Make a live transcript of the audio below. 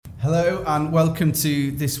Hello and welcome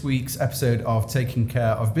to this week's episode of Taking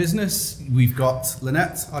Care of Business. We've got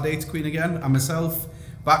Lynette, our data queen again, and myself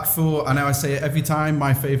back for, I know I say it every time,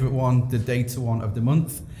 my favourite one, the data one of the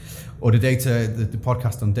month, or the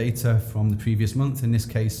podcast on data from the previous month, in this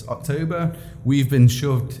case October. We've been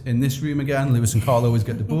shoved in this room again. Lewis and Carl always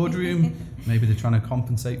get the boardroom. Maybe they're trying to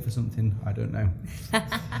compensate for something, I don't know.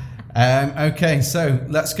 Okay, so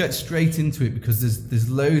let's get straight into it because there's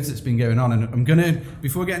loads that's been going on, and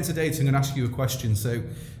before we get into data, I'm gonna ask you a question. So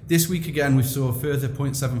this week again, we saw a further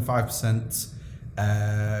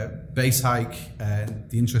 0.75% base hike,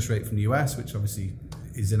 the interest rate from the US, which obviously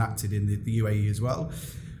is enacted in the UAE as well.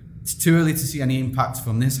 It's too early to see any impact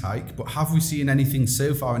from this hike, but have we seen anything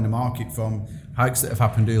so far in the market from hikes that have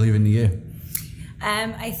happened earlier in the year?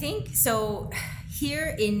 I think so.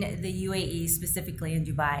 Here in the UAE, specifically in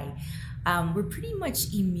Dubai, we're pretty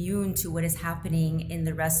much immune to what is happening in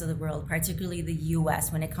the rest of the world, particularly the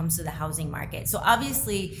US when it comes to the housing market. So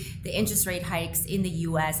obviously the interest rate hikes in the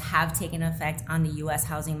US have taken effect on the US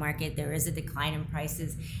housing market. There is a decline in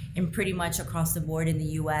prices in pretty much across the board in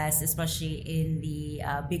the US, especially in the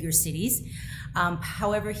bigger cities.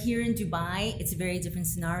 However, here in Dubai, it's a very different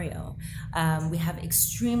scenario. We have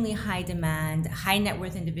extremely high demand, high net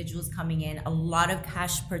worth individuals coming in, a lot of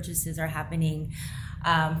cash purchases are happening,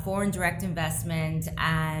 foreign direct investment,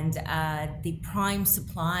 and the prime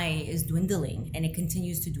supply is dwindling, and it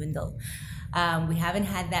continues to dwindle. We haven't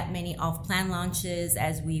had that many off-plan launches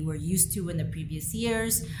as we were used to in the previous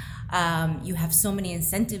years. You have so many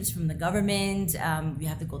incentives from the government. You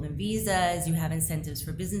have the golden visas. You have incentives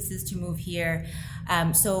for businesses to move here.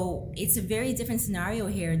 So it's a very different scenario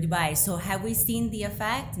here in Dubai. So have we seen the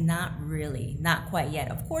effect? Not really, not quite yet.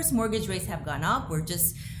 Of course, mortgage rates have gone up. We're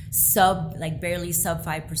just barely sub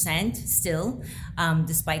 5% still,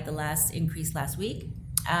 despite the last increase last week.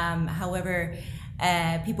 However,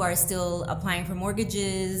 people are still applying for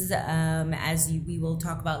mortgages, as we will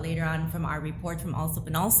talk about later on from our report from Allsup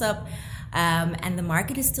and Allsup, and the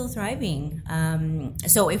market is still thriving.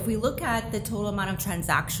 So if we look at the total amount of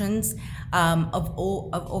transactions of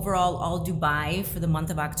overall all Dubai for the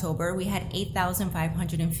month of October, we had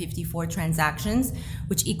 8,554 transactions,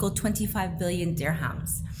 which equaled 25 billion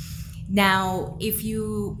dirhams. Now, if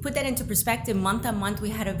you put that into perspective, month on month, we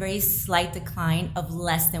had a very slight decline of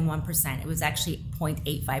less than 1%. It was actually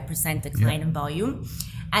 0.85% decline in volume,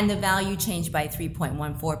 and the value changed by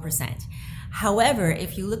 3.14%. However,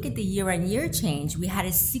 if you look at the year-on-year change, we had a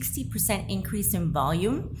 60% increase in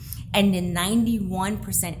volume and a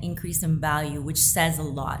 91% increase in value, which says a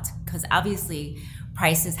lot because obviously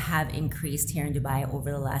prices have increased here in Dubai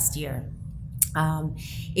over the last year.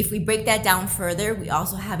 If we break that down further, we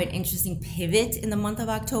also have an interesting pivot in the month of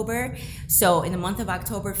October. So in the month of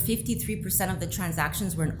October, 53% of the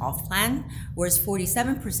transactions were in off-plan, whereas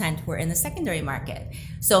 47% were in the secondary market.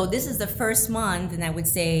 So this is the first month, and I would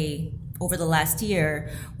say over the last year,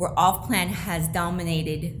 where off-plan has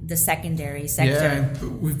dominated the secondary sector. Yeah,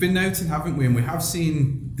 but we've been noting, haven't we? And we have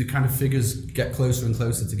seen the kind of figures get closer and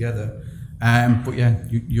closer together. But yeah,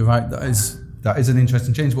 you're right. That is an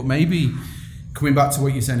interesting change. But maybe coming back to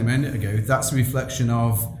what you said a minute ago, that's a reflection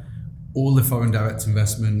of all the foreign direct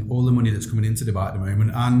investment, all the money that's coming into Dubai at the moment,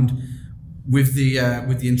 and with the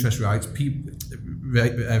interest rates,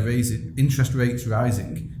 interest rates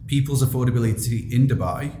rising, people's affordability in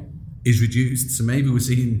Dubai is reduced. So maybe we're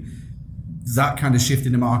seeing that kind of shift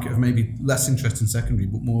in the market of maybe less interest in secondary,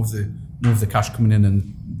 but more of the cash coming in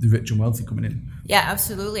and the rich and wealthy coming in. Yeah,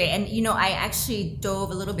 absolutely. And, I actually dove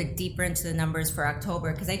a little bit deeper into the numbers for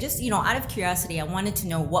October because I just, out of curiosity, I wanted to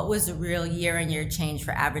know what was the real year-on-year change for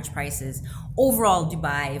average prices overall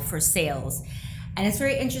Dubai for sales. And it's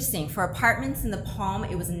very interesting. For apartments in the Palm,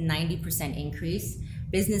 it was a 90% increase.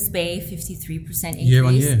 Business Bay, 53% increase year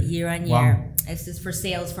on year. Wow. This is for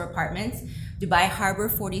sales for apartments. Dubai Harbor,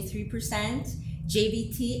 43%.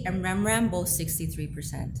 JVT and Remram, both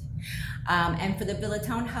 63%. And for the Villa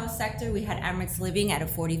Townhouse sector, we had Emirates Living at a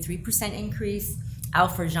 43% increase, Al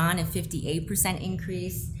Farjan a 58%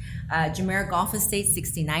 increase, Jumeirah Golf Estate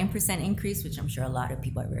 69% increase, which I'm sure a lot of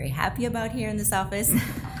people are very happy about here in this office.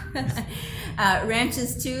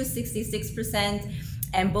 Ranches 2, 66%,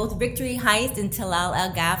 and both Victory Heights and Tilal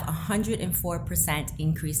El Gaf 104%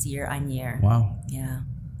 increase year on year. Wow. Yeah.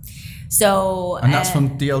 So, and that's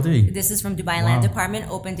from DLD? This is from Dubai Land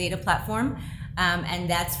Department, open data platform. And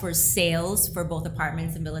that's for sales for both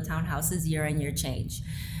apartments and villa townhouses, year-on-year change.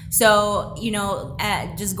 So,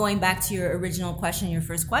 just going back to your original question, your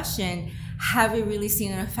first question, have we really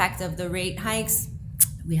seen an effect of the rate hikes?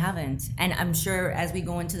 We haven't. And I'm sure as we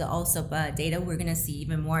go into the Allsup data, we're going to see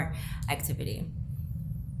even more activity.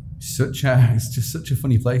 It's just such a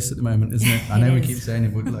funny place at the moment, isn't it? I know we keep saying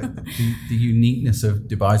it, but like the uniqueness of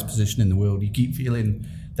Dubai's position in the world, you keep feeling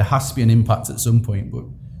there has to be an impact at some point, but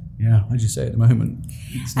yeah, as you say, at the moment,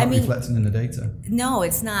 it's not reflecting in the data. No,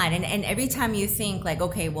 it's not. And every time you think like,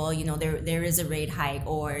 okay, well, there is a rate hike,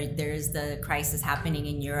 or there's the crisis happening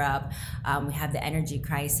in Europe, we have the energy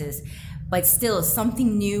crisis, but still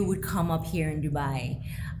something new would come up here in Dubai.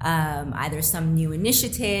 Either some new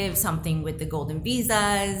initiative, something with the golden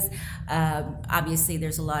visas. Obviously,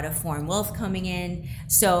 there's a lot of foreign wealth coming in.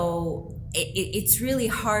 So it's really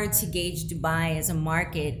hard to gauge Dubai as a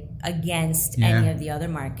market against any of the other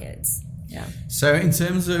markets. Yeah. So in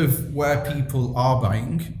terms of where people are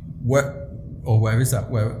buying, where is that?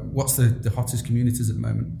 What's the hottest communities at the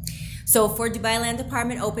moment? So for Dubai Land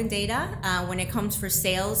Department open data, when it comes for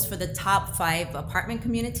sales for the top 5 apartment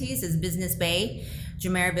communities is Business Bay,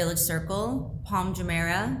 Jumeirah Village Circle, Palm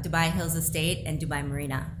Jumeirah, Dubai Hills Estate, and Dubai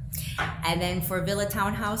Marina. And then for villa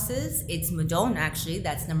townhouses, it's Madon, actually.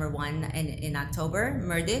 That's number 1 in October.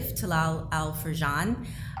 Murdif, Tilal Al Farjan,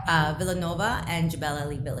 Villanova, and Jebel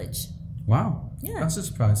Ali Village. Wow. Yeah. That's a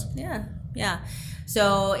surprise. Yeah.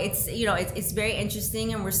 So it's very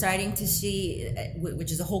interesting, and we're starting to see,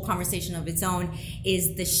 which is a whole conversation of its own,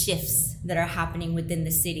 is the shifts that are happening within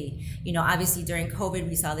the city. Obviously during COVID,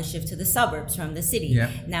 we saw the shift to the suburbs from the city. Yeah.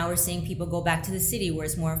 Now we're seeing people go back to the city where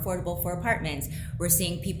it's more affordable for apartments. We're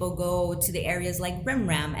seeing people go to the areas like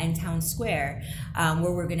Brimram and Town Square,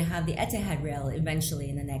 where we're going to have the Etihad rail eventually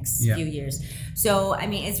in the next few years. So,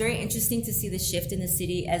 it's very interesting to see the shift in the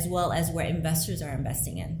city as well as where investors are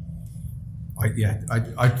investing in.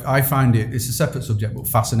 I find it's a separate subject, but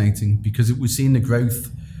fascinating, because we've seen the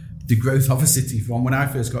growth of a city from when I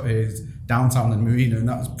first got here, downtown and Marina, and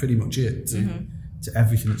that was pretty much it to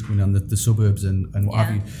everything that's going on, the suburbs and what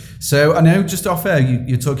have you. So I know just off air,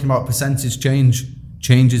 you're talking about percentage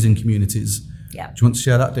changes in communities. Yeah. Do you want to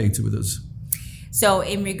share that data with us? So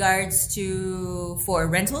in regards for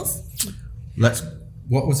rentals?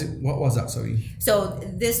 What was it? What was that? Sorry. So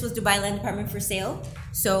this was Dubai Land Department for sale.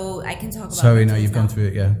 So I can talk about. Sorry, no, you've gone through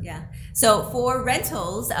it, yeah. Yeah. So for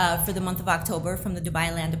rentals for the month of October, from the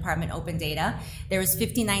Dubai Land Department open data, there was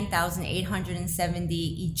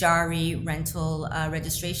 59,870 Ijari rental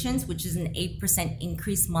registrations, which is an 8%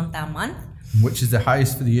 increase month on month. Which is the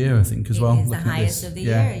highest for the year, I think, as well. It is the highest of the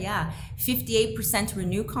year, yeah. 58% were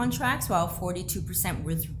new contracts, while 42%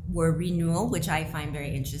 were renewal, which I find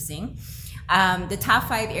very interesting. The top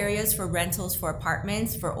 5 areas for rentals for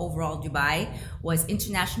apartments for overall Dubai was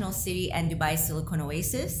International City and Dubai Silicon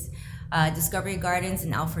Oasis, Discovery Gardens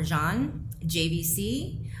in Al Farjan,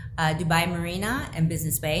 JVC, Dubai Marina, and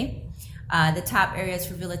Business Bay. The top areas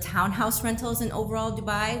for villa townhouse rentals in overall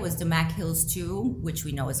Dubai was Damac Hills 2, which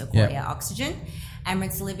we know is Aqualia Oxygen,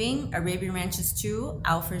 Emirates Living, Arabian Ranches 2,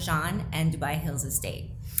 Al Farjan, and Dubai Hills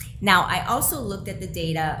Estate. Now, I also looked at the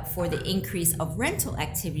data for the increase of rental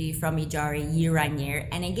activity from Ijari year on year,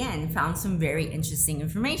 and again, found some very interesting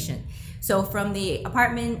information. So from the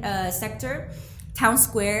apartment sector, Town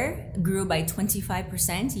Square grew by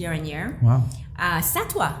 25% year on year. Wow.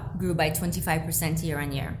 Satwa grew by 25% year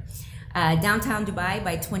on year. Downtown Dubai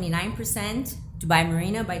by 29%, Dubai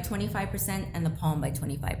Marina by 25%, and the Palm by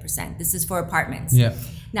 25%. This is for apartments. Yeah.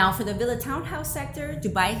 Now, for the villa townhouse sector,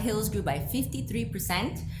 Dubai Hills grew by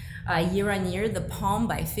 53%. Year on year, the Palm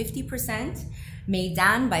by 50%,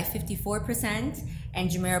 Meydan by 54%, and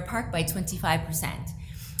Jumeirah Park by 25%.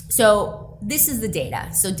 So this is the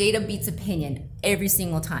data. So data beats opinion every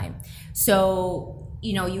single time. So,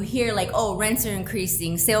 you hear like, oh, rents are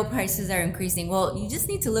increasing, sale prices are increasing. Well, you just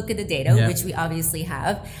need to look at the data, which we obviously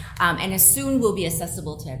have, and as soon will be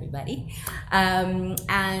accessible to everybody. The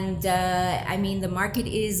market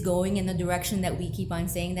is going in the direction that we keep on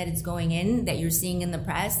saying that it's going in, that you're seeing in the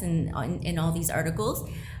press and in all these articles,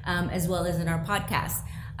 as well as in our podcast.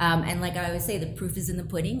 And like I always say, the proof is in the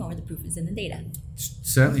pudding, or the proof is in the data.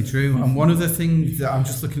 Certainly true. And one of the things that I'm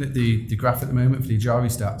just looking at the graph at the moment for the Ijari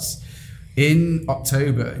stats. In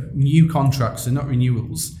October, new contracts, so not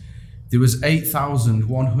renewals, there was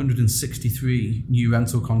 8,163 new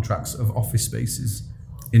rental contracts of office spaces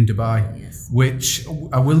in Dubai, which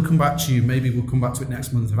I will come back to you. Maybe we'll come back to it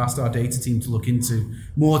next month. I've asked our data team to look into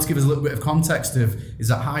more to give us a little bit of context of, is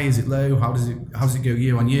that high, is it low, how does it go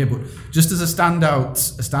year on year? But just as a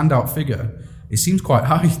standout figure, it seems quite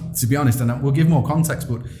high, to be honest, and we'll give more context,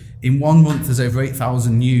 but in 1 month, there's over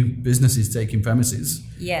 8,000 new businesses taking premises.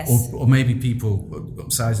 Yes. Or maybe people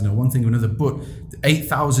upsizing or one thing or another. But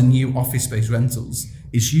 8,000 new office space rentals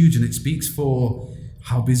is huge, and it speaks for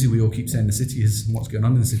how busy we all keep saying the city is and what's going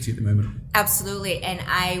on in the city at the moment. Absolutely. And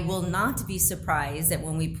I will not be surprised that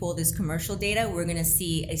when we pull this commercial data, we're going to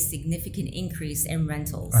see a significant increase in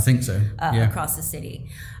rentals. I think so. Across the city.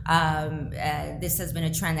 This has been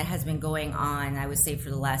a trend that has been going on, I would say, for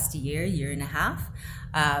the last year and a half.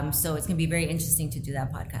 So it's going to be very interesting to do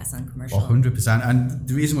that podcast on commercial. 100%. And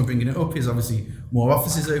the reason we're bringing it up is obviously more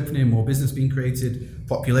offices opening, more business being created,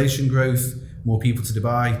 population growth, more people to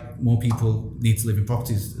Dubai, more people need to live in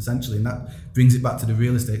properties, essentially. And that brings it back to the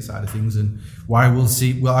real estate side of things and why we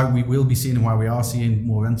will be seeing and why we are seeing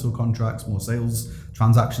more rental contracts, more sales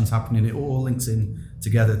transactions happening. It all links in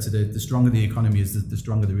together to the stronger the economy is, the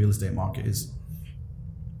stronger the real estate market is.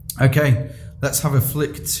 Okay, let's have a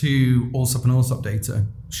flick to Allsop and Allsop data,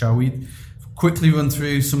 shall we? Quickly run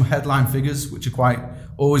through some headline figures, which are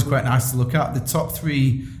always quite nice to look at. The top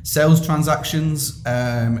 3 sales transactions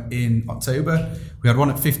in October, we had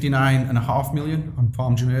one at 59.5 million on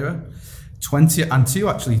Palm Jumeirah,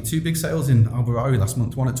 2 big sales in Al Barari last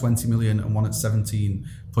month, one at 20 million and one at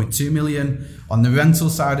 17.2 million. On the rental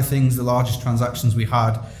side of things, the largest transactions we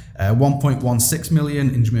had, 1.16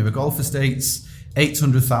 million in Jumeirah Golf Estates,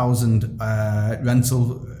 800,000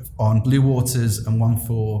 rental on Blue Waters, and one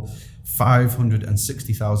for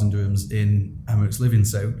 560,000 dirhams in Emirates Living.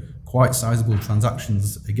 So quite sizable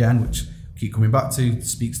transactions again, which keep coming back to,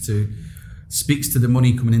 speaks to the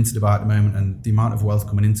money coming into Dubai at the moment and the amount of wealth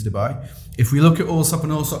coming into Dubai. If we look at Allsop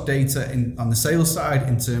and Allsop data on the sales side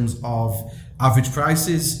in terms of average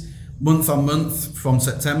prices, month on month from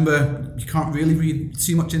September, you can't really read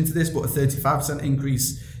too much into this, but a 35%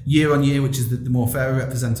 increase year on year, which is the more fair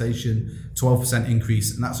representation, 12%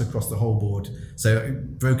 increase, and that's across the whole board. So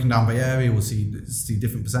broken down by area, we'll see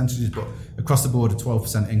different percentages, but across the board, a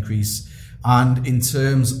 12% increase. And in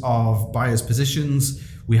terms of buyers' positions,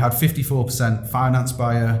 we had 54% finance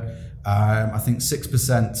buyer, I think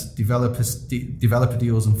 6% developer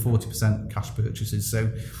deals, and 40% cash purchases.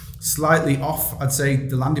 So slightly off, I'd say,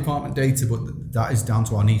 the land department data, but that is down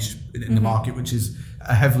to our niche in the market, which is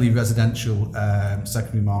a heavily residential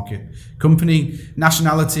secondary market company.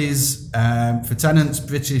 Nationalities for tenants,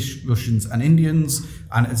 British, Russians and Indians,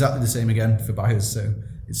 and exactly the same again for buyers. So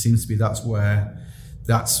it seems to be that's where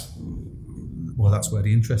the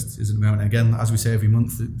interest is at the moment. Again, as we say every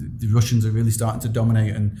month, the Russians are really starting to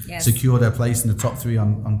dominate and secure their place in the top 3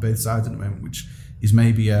 on both sides at the moment, which is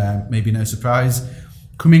maybe no surprise.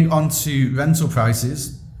 Coming on to rental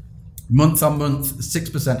prices, month on month,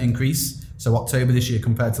 6% increase. So October this year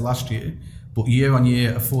compared to last year, but year on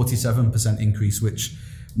year, a 47% increase, which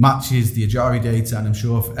matches the Ajari data. And I'm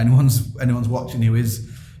sure if anyone's watching who is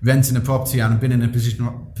renting a property and been in a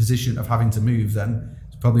position of having to move, then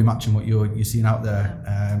it's probably matching what you're seeing out there,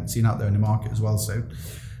 in the market as well. So,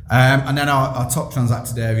 and then our top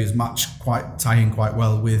transacted areas tie in quite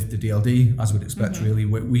well with the DLD, as we'd expect. Really,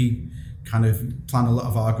 we kind of plan a lot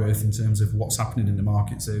of our growth in terms of what's happening in the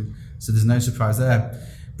market. So there's no surprise there.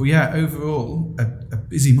 But yeah, overall, a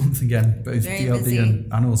busy month again, both very DLD busy.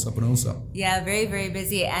 and Allsop and Allsop. Yeah, very, very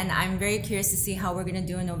busy. And I'm very curious to see how we're going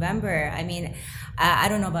to do in November. I mean, I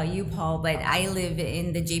don't know about you, Paul, but I live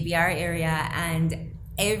in the JBR area, and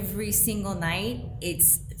every single night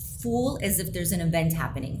it's full as if there's an event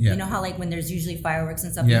happening. You know how like when there's usually fireworks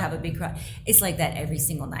and stuff, you have a big crowd. It's like that every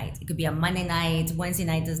single night. It could be a Monday night, Wednesday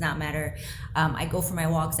night, does not matter. I go for my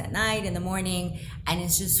walks at night, in the morning, and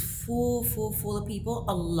it's just full of people.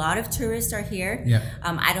 A lot of tourists are here.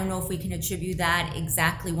 I don't know if we can attribute that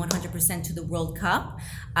exactly 100% to the World Cup,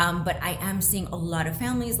 but I am seeing a lot of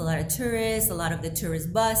families, a lot of tourists, a lot of the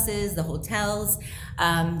tourist buses, the hotels.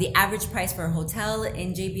 The average price for a hotel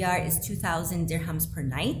in JBR is 2,000 dirhams per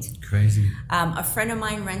night. Crazy. A friend of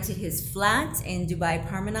mine rented his flat in Dubai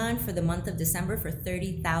Parmenan for the month of December for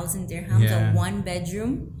 30,000 dirhams, a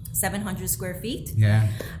 1-bedroom, 700 square feet.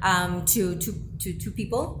 To two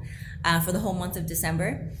people for the whole month of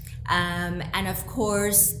December. And of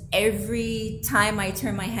course, every time I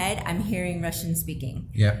turn my head, I'm hearing Russian speaking.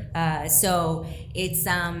 So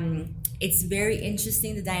it's very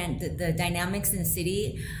interesting, the dynamics in the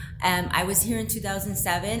city. I was here in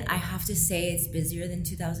 2007. I have to say it's busier than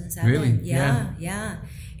 2007. Really? Yeah.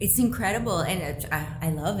 It's incredible, and I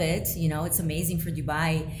love it. You know, it's amazing for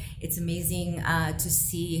Dubai. It's amazing to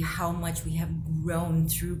see how much we have grown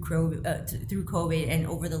through COVID and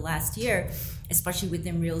over the last year, especially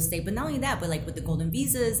within real estate. But not only that, but like with the golden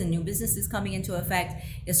visas and new businesses coming into effect.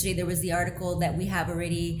 Yesterday there was the article that we have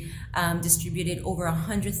already distributed over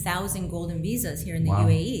 100,000 golden visas here in the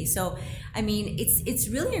UAE. So, I mean, it's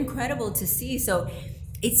really incredible to see. So,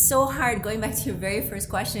 it's so hard. Going back to your very first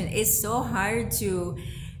question, it's so hard to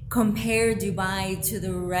compare Dubai to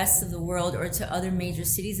the rest of the world or to other major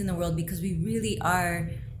cities in the world, because we really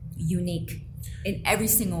are unique in every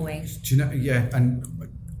single way. Do you know? Yeah, and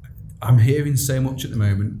I'm hearing so much at the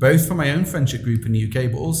moment, both from my own friendship group in the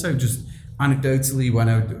UK, but also just anecdotally when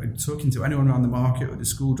I'm talking to anyone around the market or the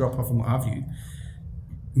school drop-off and what have you.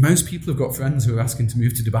 Most people have got friends who are asking to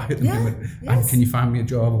move to Dubai at the moment. Yes. And can you find me a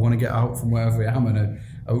job? I want to get out from wherever I am.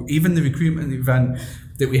 And even the recruitment event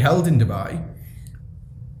that we held in Dubai,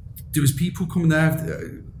 there was people coming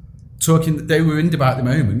there talking. They were in Dubai at the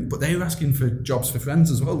moment, but they were asking for jobs for friends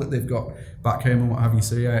as well that they've got back home and what have you.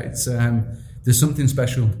 So yeah, it's there's something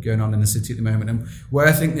special going on in the city at the moment. And where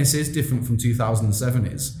I think this is different from 2007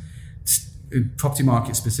 is property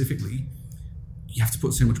market specifically. You have to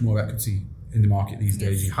put so much more equity in the market these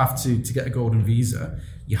days. You have to get a golden visa,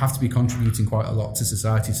 you have to be contributing quite a lot to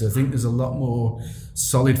society. So I think there's a lot more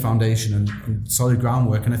solid foundation and solid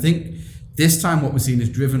groundwork. And I think this time what we're seeing is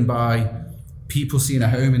driven by people seeing a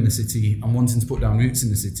home in the city and wanting to put down roots in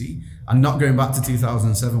the city, and not going back to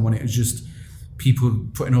 2007 when it was just people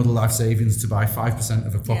putting all the life savings to buy 5%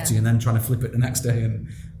 of a property and then trying to flip it the next day, and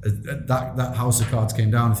that house of cards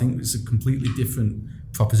came down. I think it's a completely different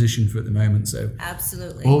proposition for at the moment. So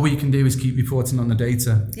absolutely, all we can do is keep reporting on the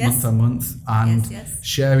data month on month and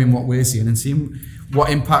sharing what we're seeing and seeing what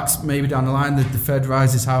impacts maybe down the line that the Fed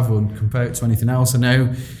rises have, or compare it to anything else. I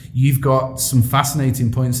know you've got some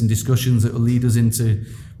fascinating points and discussions that will lead us into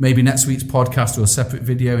maybe next week's podcast or a separate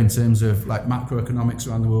video in terms of like macroeconomics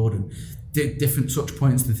around the world and different touch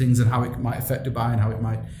points to things and how it might affect Dubai and how it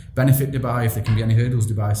might benefit Dubai, if there can be any hurdles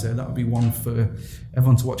Dubai. So that would be one for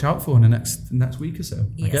everyone to watch out for in the next week or so.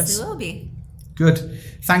 Yes, I guess. It will be. Good.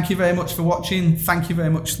 Thank you very much for watching. Thank you very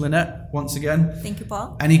much, Lynette, once again. Thank you,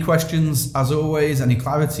 Paul. Any questions, as always, any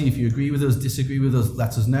clarity, if you agree with us, disagree with us,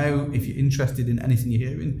 let us know. If you're interested in anything you're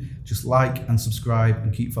hearing, just like and subscribe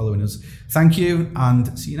and keep following us. Thank you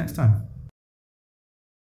and see you next time.